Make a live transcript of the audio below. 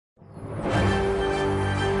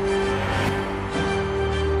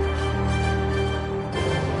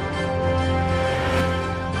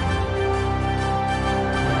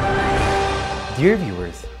Dear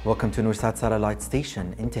viewers, welcome to Noorsat Satellite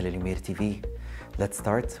Station in Tel TV. Let's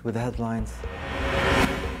start with the headlines.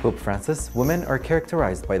 Pope Francis, women are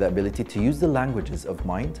characterized by the ability to use the languages of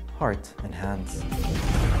mind, heart, and hands.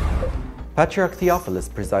 Patriarch Theophilus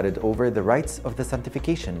presided over the rites of the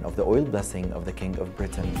sanctification of the oil blessing of the King of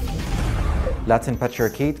Britain. Latin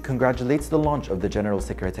Patriarchate congratulates the launch of the General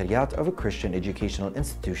Secretariat of Christian Educational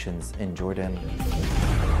Institutions in Jordan.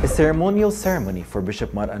 A ceremonial ceremony for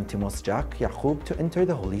Bishop Mar Antimos Jack Yaqub to enter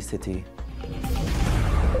the Holy City.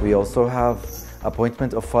 We also have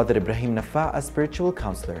appointment of Father Ibrahim Nafa as spiritual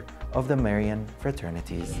counselor of the Marian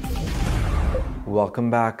fraternities. Welcome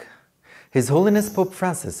back. His Holiness Pope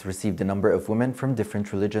Francis received a number of women from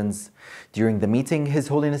different religions. During the meeting, His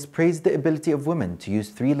Holiness praised the ability of women to use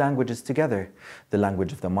three languages together: the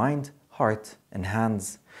language of the mind, heart, and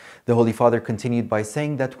hands. The Holy Father continued by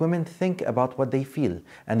saying that women think about what they feel,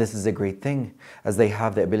 and this is a great thing, as they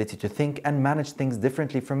have the ability to think and manage things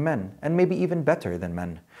differently from men, and maybe even better than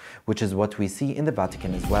men, which is what we see in the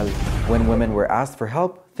Vatican as well. When women were asked for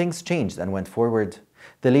help, things changed and went forward.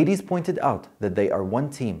 The ladies pointed out that they are one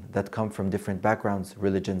team that come from different backgrounds,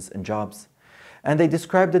 religions, and jobs, and they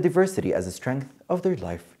described the diversity as a strength of their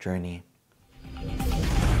life journey.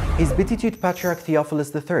 His Beatitude Patriarch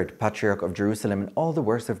Theophilus III, Patriarch of Jerusalem and all the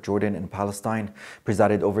works of Jordan and Palestine,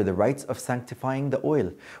 presided over the rites of sanctifying the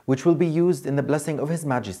oil, which will be used in the blessing of His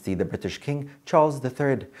Majesty the British King Charles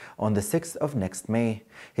III on the 6th of next May.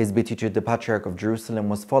 His Beatitude the Patriarch of Jerusalem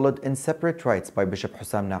was followed in separate rites by Bishop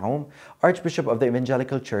Hussam Naoum, Archbishop of the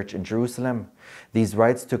Evangelical Church in Jerusalem. These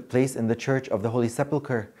rites took place in the Church of the Holy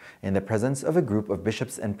Sepulchre, in the presence of a group of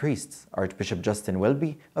bishops and priests. Archbishop Justin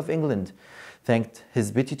Welby of England thanked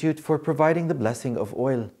His Beatitude for providing the blessing of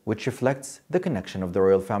oil, which reflects the connection of the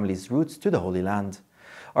royal family's roots to the Holy Land.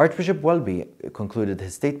 Archbishop Welby concluded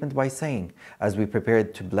his statement by saying, "As we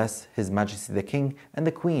prepared to bless His Majesty the King and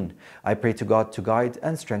the Queen, I pray to God to guide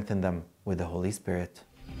and strengthen them with the Holy Spirit."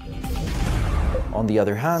 On the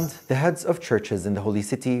other hand, the heads of churches in the Holy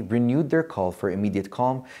City renewed their call for immediate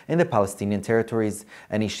calm in the Palestinian territories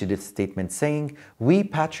and issued a statement saying, "We,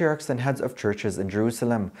 patriarchs and heads of churches in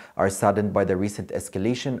Jerusalem, are saddened by the recent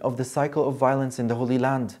escalation of the cycle of violence in the Holy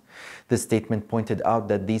Land." The statement pointed out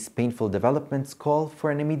that these painful developments call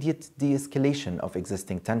for an immediate de-escalation of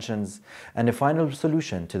existing tensions and a final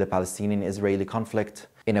solution to the Palestinian-Israeli conflict,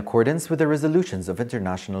 in accordance with the resolutions of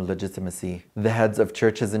international legitimacy. The heads of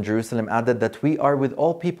churches in Jerusalem added that we are with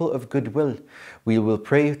all people of goodwill. We will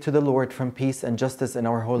pray to the Lord for peace and justice in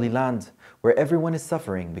our Holy Land, where everyone is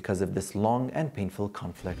suffering because of this long and painful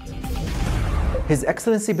conflict. His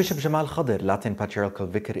Excellency Bishop Jamal Khadir, Latin Patriarchal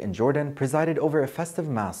Vicar in Jordan, presided over a festive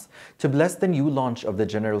mass to bless the new launch of the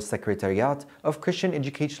General Secretariat of Christian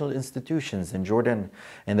Educational Institutions in Jordan,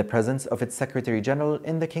 in the presence of its Secretary General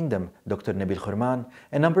in the Kingdom, Dr. Nabil Khurman,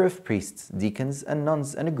 a number of priests, deacons, and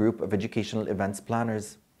nuns, and a group of educational events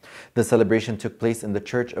planners. The celebration took place in the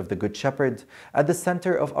Church of the Good Shepherd, at the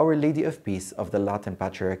center of Our Lady of Peace of the Latin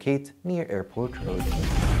Patriarchate near Airport Road.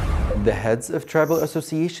 The heads of tribal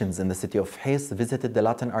associations in the city of Hais visited the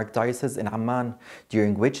Latin Archdiocese in Amman,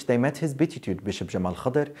 during which they met His Beatitude Bishop Jamal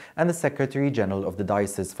Khadir and the Secretary General of the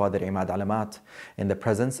Diocese, Father Imad Alamat, in the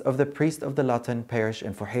presence of the priest of the Latin parish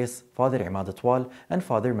in Fuhais, Father Imad Atwal, and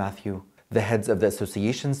Father Matthew. The heads of the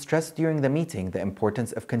associations stressed during the meeting the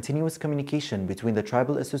importance of continuous communication between the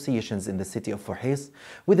tribal associations in the city of Fuhais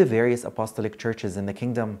with the various apostolic churches in the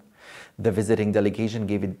kingdom. The visiting delegation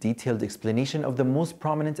gave a detailed explanation of the most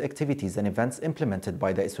prominent activities and events implemented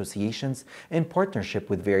by the associations in partnership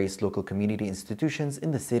with various local community institutions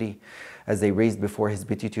in the city, as they raised before His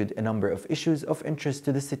Beatitude a number of issues of interest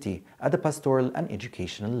to the city at the pastoral and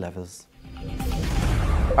educational levels.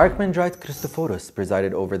 Archimandrite Christophoros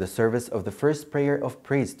presided over the service of the first prayer of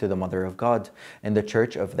praise to the Mother of God in the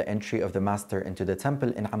Church of the Entry of the Master into the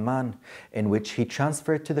Temple in Amman, in which he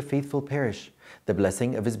transferred to the faithful parish the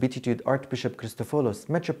blessing of His Beatitude Archbishop Christophoros,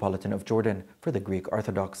 Metropolitan of Jordan, for the Greek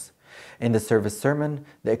Orthodox. In the service sermon,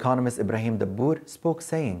 the economist Ibrahim Dabbour spoke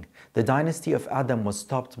saying, "The dynasty of Adam was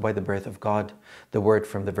stopped by the birth of God, the word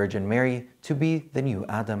from the Virgin Mary, to be the new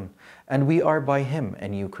Adam. And we are by Him a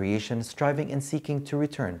new creation, striving and seeking to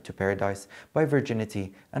return to paradise by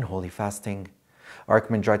virginity and holy fasting."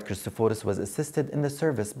 Archimandrite Christophoros was assisted in the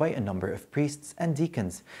service by a number of priests and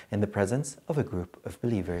deacons in the presence of a group of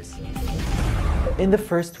believers. In the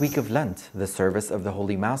first week of Lent, the service of the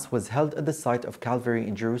Holy Mass was held at the site of Calvary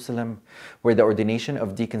in Jerusalem, where the ordination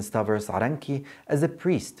of Deacon Stavros Aranki as a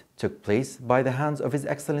priest took place by the hands of His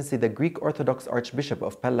Excellency the Greek Orthodox Archbishop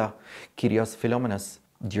of Pella, Kyrios Philomenos.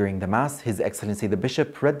 During the Mass, His Excellency the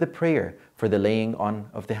Bishop read the prayer for the laying on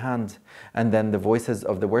of the hand, and then the voices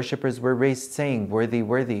of the worshippers were raised, saying, "Worthy,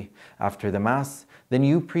 worthy." After the Mass, the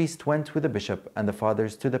new priest went with the bishop and the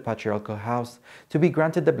fathers to the patriarchal house to be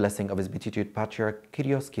granted the blessing of His Beatitude Patriarch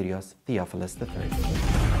Kyrios Theophilus III.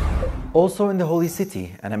 Also in the Holy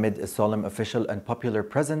City, and amid a solemn official and popular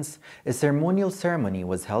presence, a ceremonial ceremony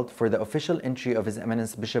was held for the official entry of His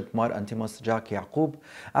Eminence Bishop Mar Antimos Jak Yaqub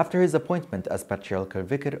after his appointment as Patriarchal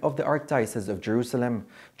Vicar of the Archdiocese of Jerusalem,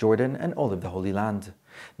 Jordan, and all of the Holy Land.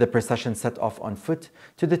 The procession set off on foot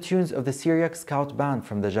to the tunes of the Syriac Scout Band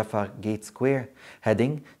from the Jaffa Gate Square,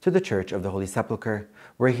 heading to the Church of the Holy Sepulchre,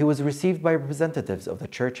 where he was received by representatives of the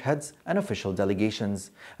church heads and official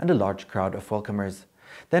delegations, and a large crowd of welcomers.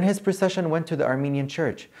 Then his procession went to the Armenian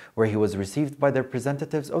Church, where he was received by the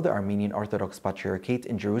representatives of the Armenian Orthodox Patriarchate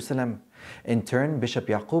in Jerusalem. In turn, Bishop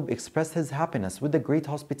Yaqub expressed his happiness with the great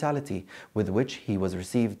hospitality with which he was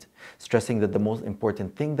received, stressing that the most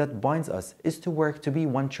important thing that binds us is to work to be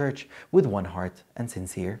one church with one heart and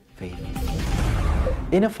sincere faith.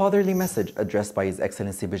 In a fatherly message addressed by His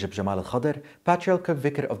Excellency Bishop Jamal al-Khadr, Patriarchal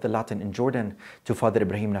Vicar of the Latin in Jordan, to Father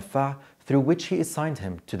Ibrahim Nafa, through which he assigned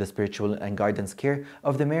him to the spiritual and guidance care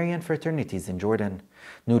of the Marian fraternities in Jordan.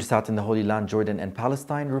 Noorsat in the Holy Land, Jordan and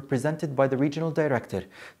Palestine, represented by the Regional Director,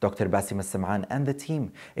 Dr. Basim al-Sam'an, and the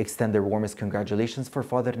team, extend their warmest congratulations for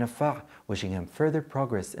Father Nafa, wishing him further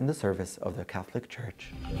progress in the service of the Catholic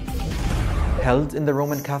Church. Held in the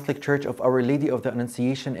Roman Catholic Church of Our Lady of the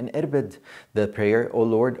Annunciation in Irbid, the prayer, O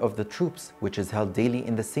Lord of the Troops, which is held daily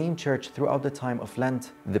in the same church throughout the time of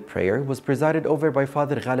Lent. The prayer was presided over by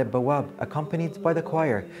Father Ghalib Bawab, accompanied by the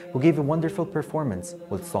choir, who gave a wonderful performance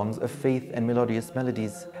with songs of faith and melodious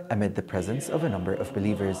melodies, amid the presence of a number of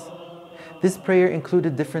believers. This prayer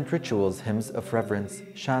included different rituals, hymns of reverence,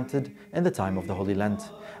 chanted in the time of the Holy Lent,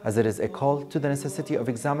 as it is a call to the necessity of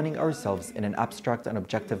examining ourselves in an abstract and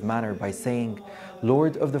objective manner by saying,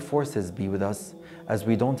 "Lord of the forces, be with us, as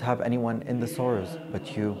we don't have anyone in the sorrows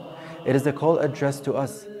but you." It is a call addressed to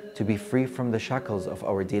us to be free from the shackles of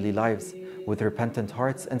our daily lives, with repentant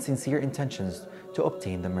hearts and sincere intentions to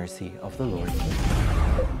obtain the mercy of the Lord.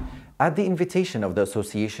 At the invitation of the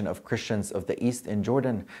Association of Christians of the East in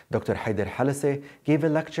Jordan, Dr. Haider Halase gave a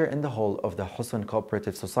lecture in the hall of the Husn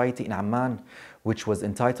Cooperative Society in Amman, which was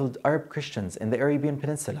entitled Arab Christians in the Arabian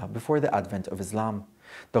Peninsula Before the Advent of Islam.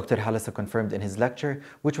 Dr. Halase confirmed in his lecture,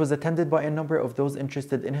 which was attended by a number of those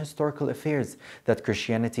interested in historical affairs, that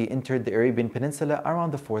Christianity entered the Arabian Peninsula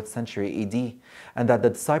around the 4th century AD, and that the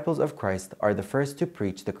disciples of Christ are the first to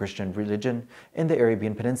preach the Christian religion in the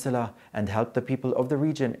Arabian Peninsula and help the people of the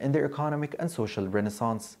region in their economic and social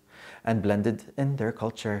renaissance, and blended in their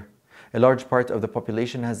culture. A large part of the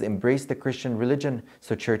population has embraced the Christian religion,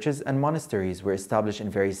 so churches and monasteries were established in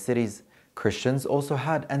various cities. Christians also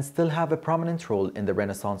had and still have a prominent role in the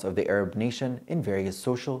renaissance of the Arab nation in various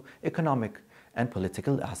social, economic, and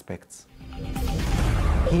political aspects.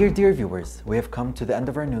 Here, dear viewers, we have come to the end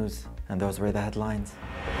of our news, and those were the headlines.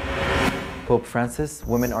 Pope Francis,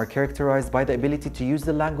 women are characterized by the ability to use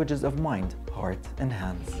the languages of mind, heart, and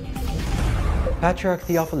hands. Patriarch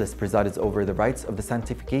Theophilus presides over the rites of the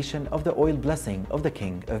sanctification of the oil blessing of the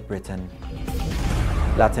King of Britain.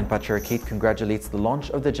 Latin Patriarchate congratulates the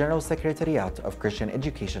launch of the General Secretariat of Christian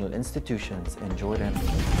Educational Institutions in Jordan.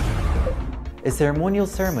 A ceremonial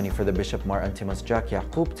ceremony for the Bishop Mar Antimos Jak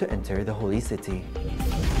Yaqub to enter the Holy City.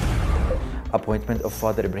 Appointment of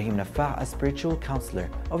Father Ibrahim Nafa as spiritual counselor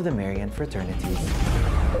of the Marian fraternities.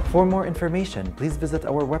 For more information, please visit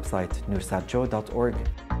our website, noorsatjo.org.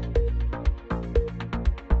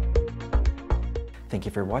 Thank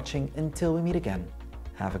you for watching. Until we meet again,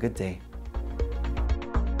 have a good day.